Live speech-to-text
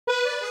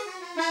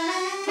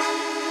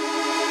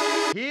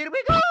Here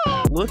we go!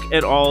 Look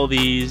at all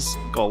these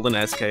golden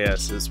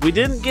SKSs. We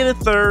didn't get a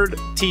third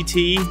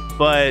TT,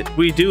 but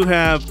we do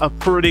have a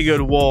pretty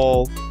good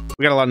wall.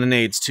 We got a lot of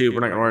nades too,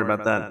 we're not gonna worry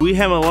about that. We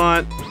have a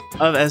lot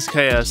of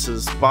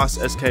SKSs, boss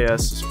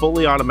SKSs,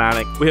 fully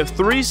automatic. We have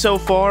 3 so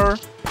far,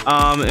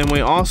 and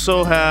we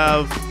also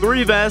have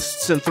 3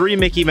 vests and 3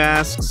 Mickey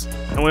masks.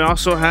 And we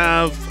also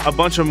have a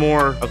bunch of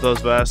more of those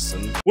vests,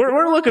 and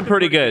we're looking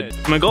pretty good.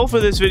 My goal for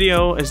this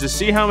video is to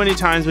see how many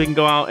times we can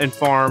go out and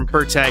farm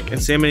per tech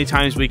and see how many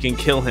times we can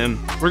kill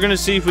him. We're gonna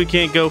see if we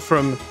can't go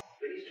from,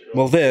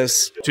 well,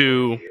 this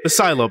to the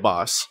silo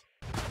boss.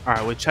 All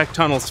right, we check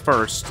tunnels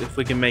first, if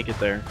we can make it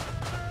there.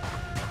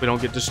 We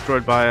don't get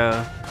destroyed by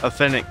a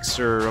phoenix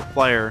or a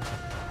player.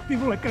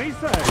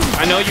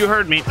 I know you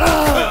heard me.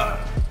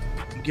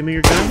 Give me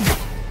your gun.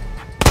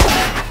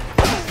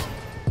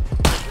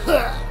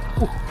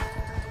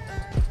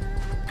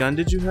 Gun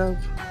did you have?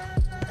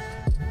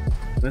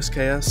 An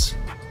SKS?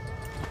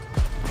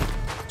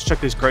 Let's check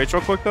these crates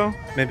real quick though.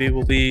 Maybe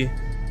we'll be...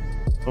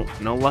 Oh,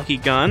 no lucky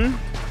gun.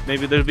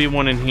 Maybe there'll be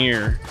one in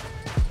here.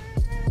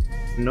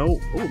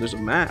 No. Oh, there's a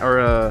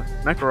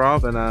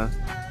Makarov and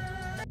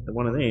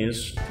one of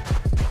these.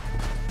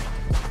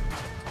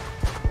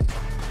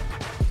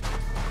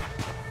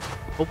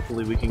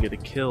 Hopefully we can get a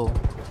kill.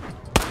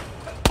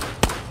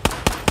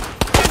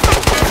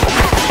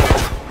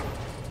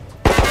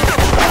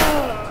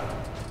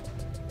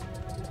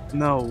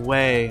 No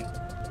way.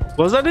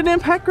 Was that an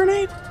impact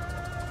grenade?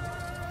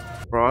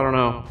 Bro, I don't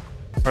know.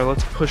 Alright,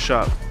 let's push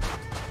up.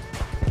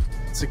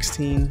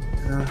 16.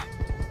 I'm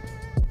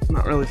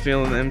not really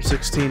feeling the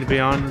M16 to be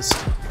honest.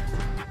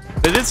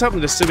 They did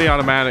something to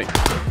semi-automatic,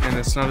 and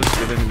it's not as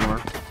good anymore.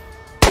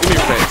 Give me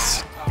your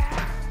face.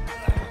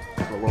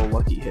 A little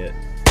lucky hit.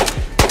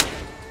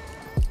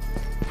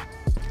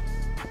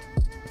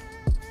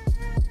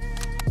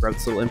 Grab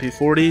this little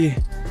MP40.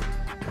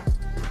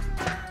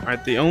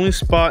 Alright, the only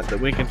spot that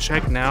we can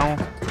check now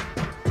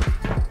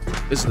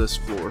is this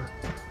floor.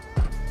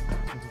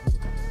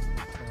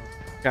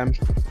 Okay, I'm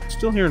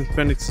still hearing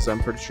Phoenixes,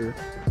 I'm pretty sure.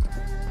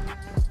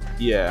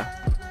 Yeah.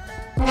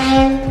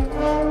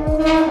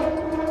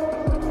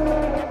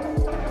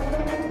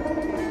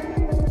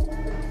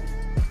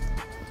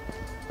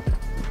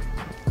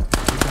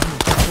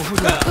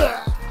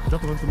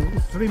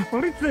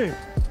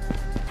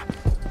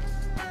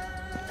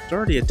 There's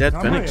already a dead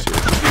Phoenix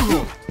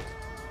here.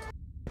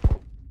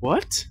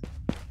 What?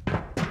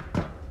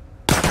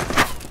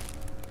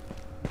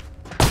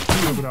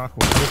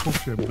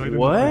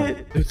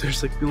 What? Dude,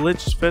 there's like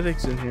glitched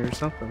Phoenix in here or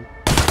something.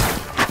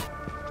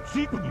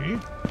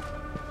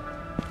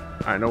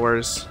 Alright, no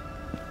worries.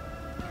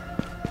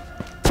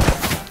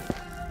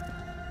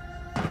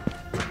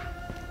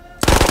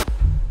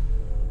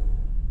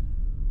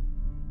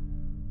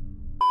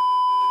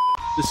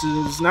 This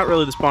is not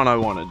really the spawn I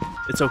wanted.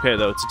 It's okay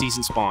though, it's a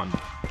decent spawn.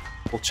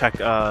 We'll check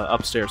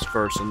upstairs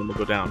first and then we'll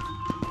go down.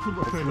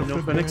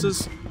 No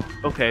Phoenixes?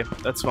 Okay,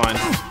 that's fine.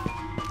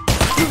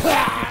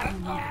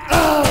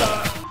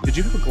 Did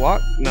you have a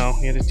Glock? No,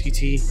 he had a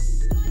TT.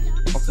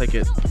 I'll take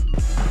it.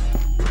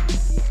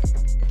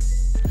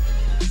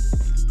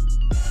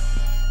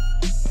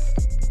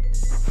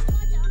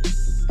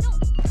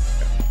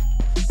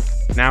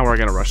 Now we're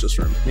gonna rush this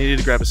room. Needed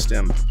to grab a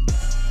stem.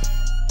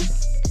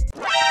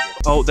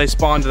 Oh, they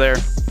spawned there.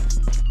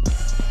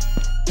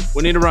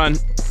 We need to run.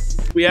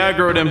 We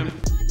aggroed him.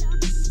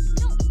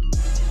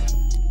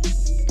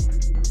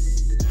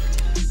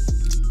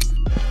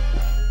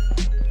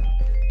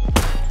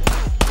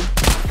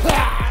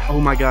 Oh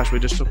my gosh, we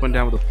just took one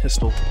down with a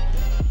pistol.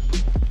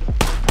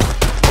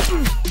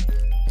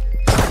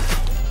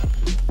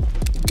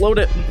 Load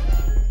it.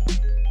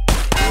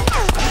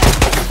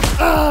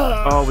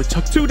 Oh, we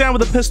took 2 down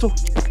with a pistol.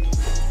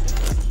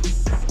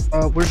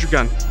 Where's your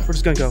gun? Where's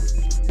his gun go?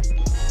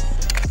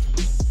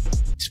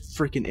 It's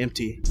freaking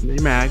empty. Give me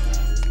your mag.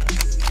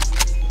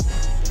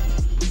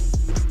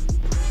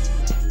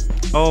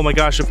 Oh my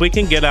gosh, if we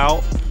can get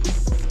out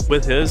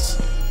with his...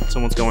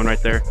 Someone's going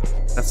right there.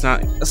 That's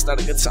not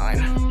a good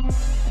sign.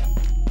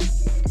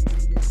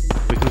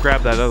 We can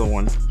grab that other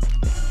one.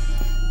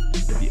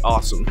 It'd be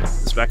awesome.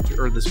 This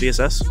Vector, or this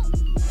VSS.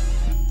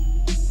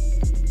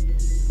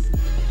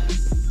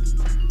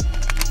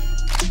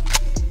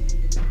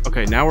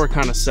 Okay, now we're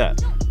kind of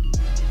set.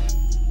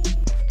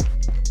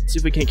 Let's see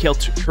if we can kill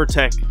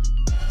Kurtek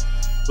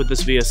with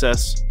this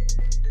VSS.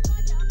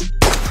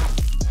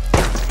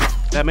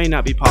 That may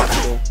not be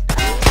possible.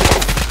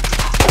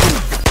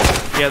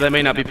 Yeah, that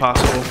may not be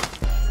possible.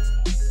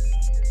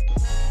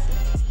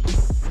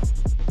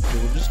 Okay,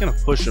 we're just gonna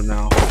push him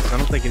now. I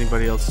don't think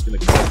anybody else is gonna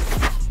come.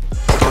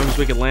 As long as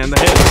we can land the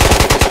hit.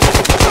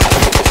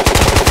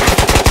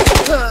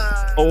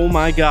 Oh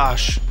my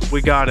gosh,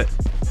 we got it.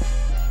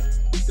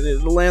 We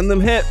need to land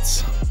them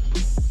hits.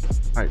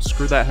 Alright,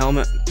 screw that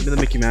helmet. Give me the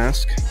Mickey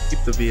mask.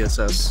 Keep the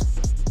VSS.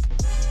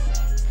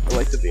 I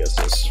like the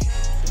VSS.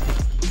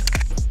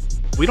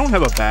 We don't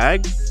have a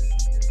bag,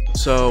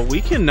 so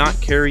we cannot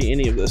carry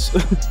any of this.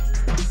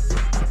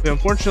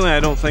 Unfortunately, I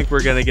don't think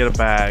we're gonna get a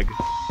bag.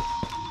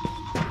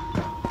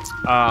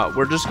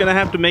 We're just gonna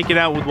have to make it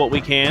out with what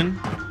we can.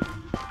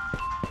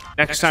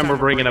 Next time we're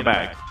bringing a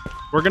bag.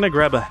 We're gonna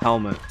grab a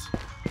helmet.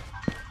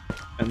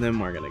 And then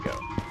we're gonna go.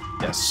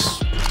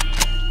 Yes.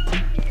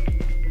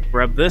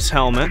 Grab this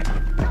helmet.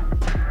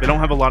 We don't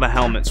have a lot of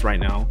helmets right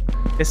now.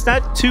 It's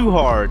not too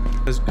hard,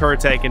 as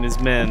Kurtek and his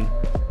men.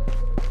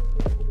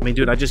 I mean,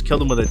 dude, I just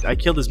killed him with I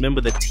killed his men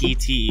with a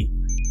TT.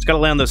 Just gotta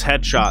land those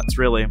headshots,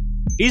 really.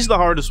 He's the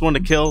hardest one to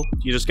kill.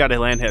 You just gotta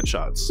land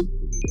headshots.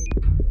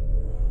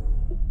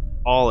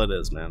 All it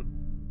is, man.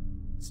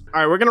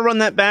 Alright, we're gonna run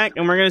that back,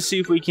 and we're gonna see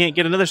if we can't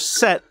get another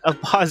set of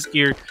boss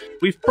gear.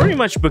 We've pretty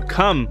much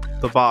become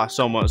the boss,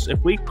 almost. If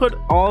we put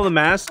all the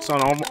masks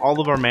on all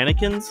of our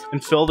mannequins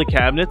and fill the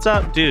cabinets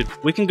up, dude,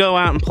 we can go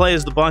out and play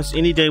as the boss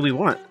any day we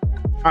want.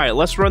 Alright,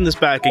 let's run this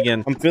back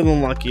again. I'm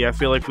feeling lucky. I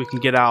feel like we can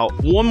get out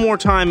one more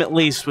time at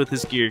least with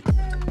his gear.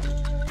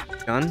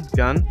 Gun?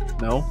 Gun?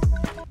 No?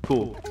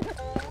 Cool.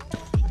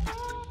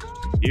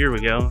 Here we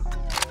go.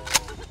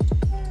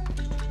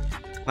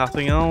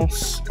 Nothing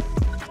else.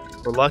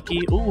 We're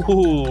lucky.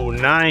 Ooh,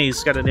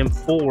 nice. Got an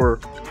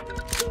M4.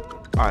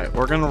 Alright,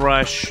 we're gonna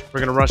rush. We're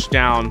gonna rush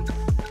down.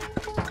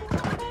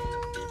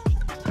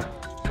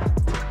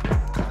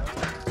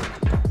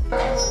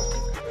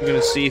 I'm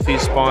gonna see if he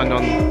spawned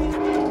on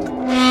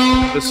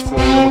this floor.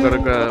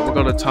 We'll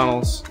go to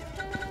tunnels.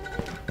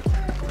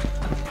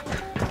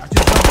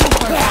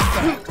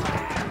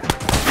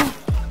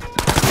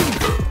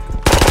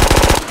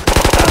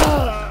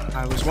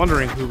 I was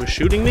wondering who was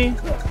shooting me.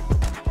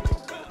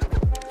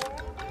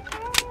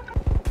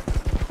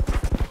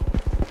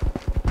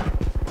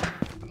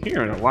 I'm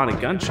hearing a lot of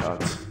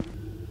gunshots.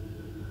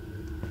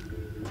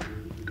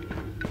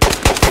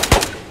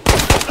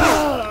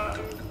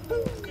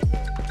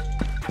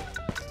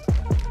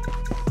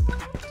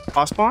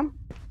 Boss spawn?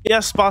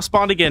 Yes, boss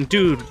spawned again.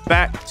 Dude,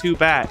 back to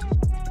back.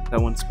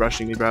 That one's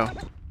rushing me, bro.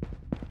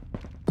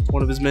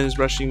 One of his men is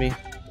rushing me.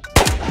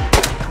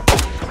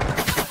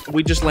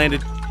 We just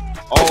landed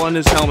all on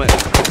his helmet.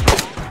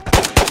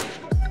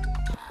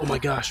 Oh my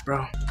gosh,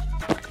 bro.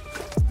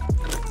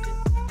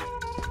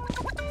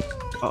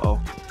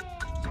 Uh-oh.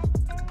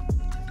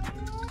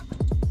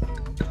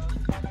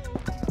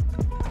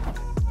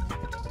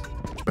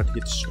 About to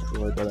get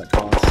destroyed by that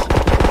boss.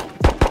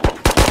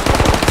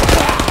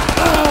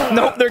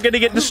 Nope, they're gonna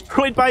get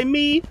destroyed by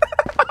me.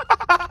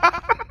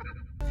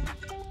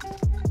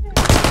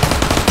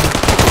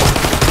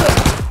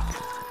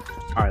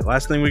 Alright,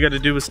 last thing we gotta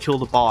do is kill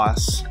the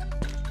boss.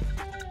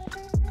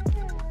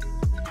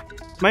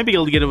 Might be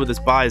able to get it with this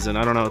bison.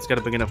 I don't know, it's got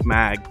a big enough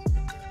mag.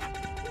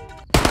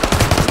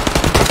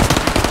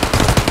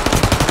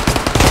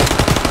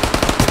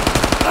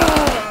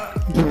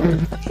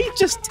 He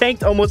just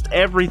tanked almost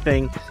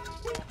everything.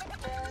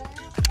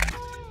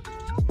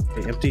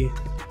 Okay, empty.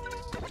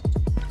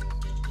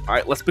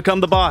 Alright, let's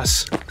become the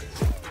boss.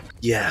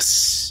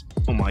 Yes.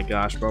 Oh my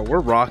gosh, bro. We're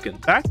rocking.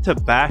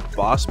 Back-to-back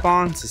boss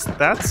spawns.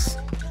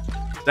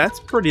 That's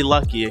pretty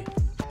lucky.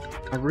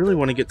 I really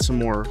want to get some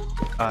more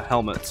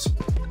helmets.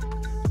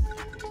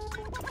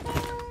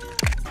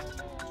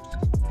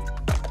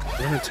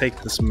 I'm going to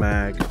take this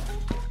mag.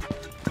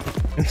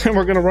 And then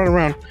we're going to run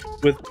around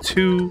with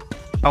 2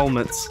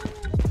 helmets.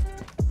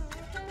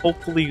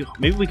 Hopefully,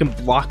 maybe we can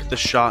block the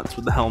shots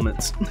with the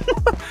helmets.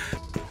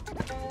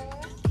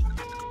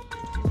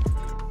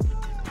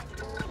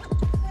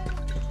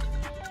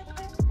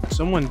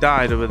 Someone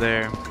died over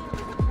there.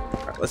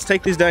 Alright, let's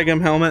take these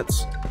daggum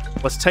helmets.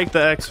 Let's take the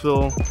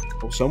exfil.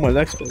 Oh, someone's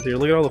exfil here.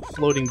 Look at all the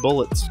floating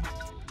bullets.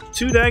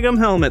 2 daggum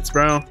helmets,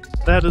 bro.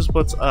 That is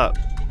what's up.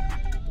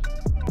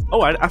 Oh,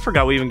 I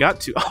forgot we even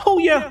got 2. Oh,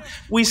 yeah.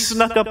 We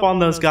snuck up on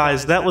those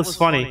guys. That was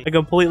funny. I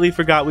completely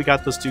forgot we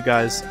got those 2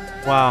 guys.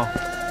 Wow.